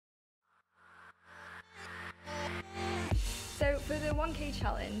the 1K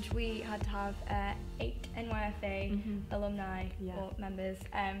challenge, we had to have 8 NYFA alumni or members.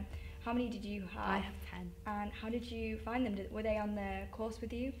 How many did you have? I have 10. And how did you find them? Were they on the course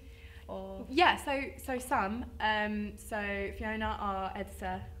with you? Or? Yeah, so some. So Fiona, our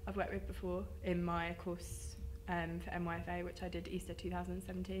editor, I've worked with before in my course for NYFA, which I did Easter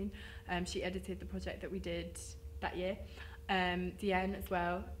 2017. She edited the project that we did that year. Deanne as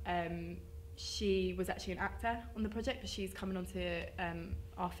well. She was actually an actor on the project, but she's coming onto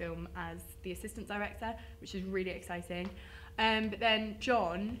our film as the assistant director, which is really exciting. But then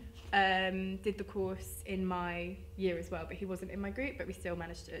John did the course in my year as well, but he wasn't in my group, but we still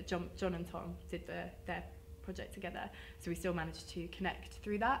managed to, John and Tom did their project together, so we still managed to connect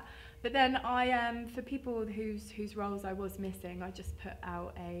through that. But then I, for people whose roles I was missing, I just put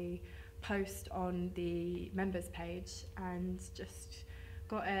out a post on the members page and just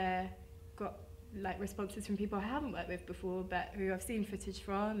got like responses from people I haven't worked with before, but who I've seen footage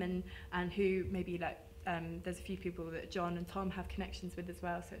from, and who maybe like there's a few people that John and Tom have connections with as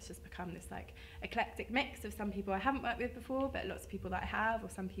well, so it's just become this like eclectic mix of some people I haven't worked with before, but lots of people that I have, or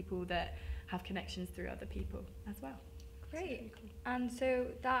some people that have connections through other people as well. Great. Really cool. And so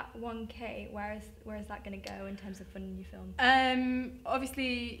that 1K, where is that going to go in terms of funding your film?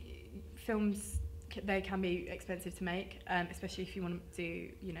 Obviously, films, they can be expensive to make, especially if you want to do,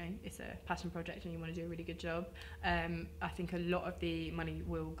 you know, it's a passion project and you want to do a really good job. I think a lot of the money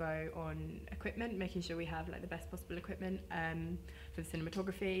will go on equipment, making sure we have like the best possible equipment for the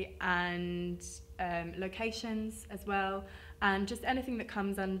cinematography, and locations as well, and just anything that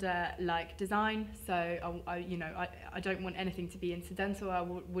comes under like design. So I don't want anything to be incidental. I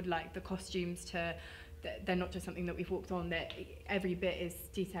would like the costumes to, they're not just something that we've walked on, that every bit is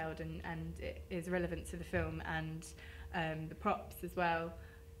detailed and it is relevant to the film, and the props as well.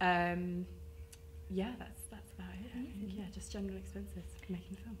 Yeah, that's about it. I think, yeah, just general expenses for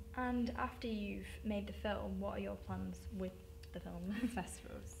making the film. And after you've made the film, what are your plans with the film?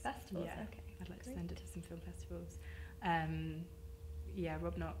 Festivals. Festivals, Yeah, okay. I'd like Great. to send it to some film festivals. Yeah,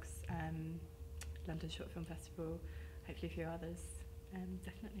 Rob Knox, London Short Film Festival, hopefully a few others,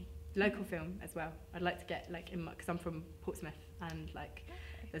 definitely. Local film as well. I'd like to get like in, because I'm from Portsmouth, and like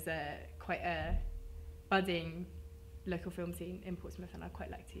there's quite a budding local film scene in Portsmouth, and I'd quite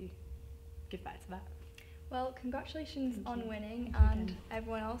like to give back to that. Well, congratulations on winning, Thank you and again.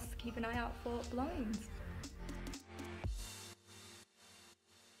 everyone else, keep an eye out for Belongings.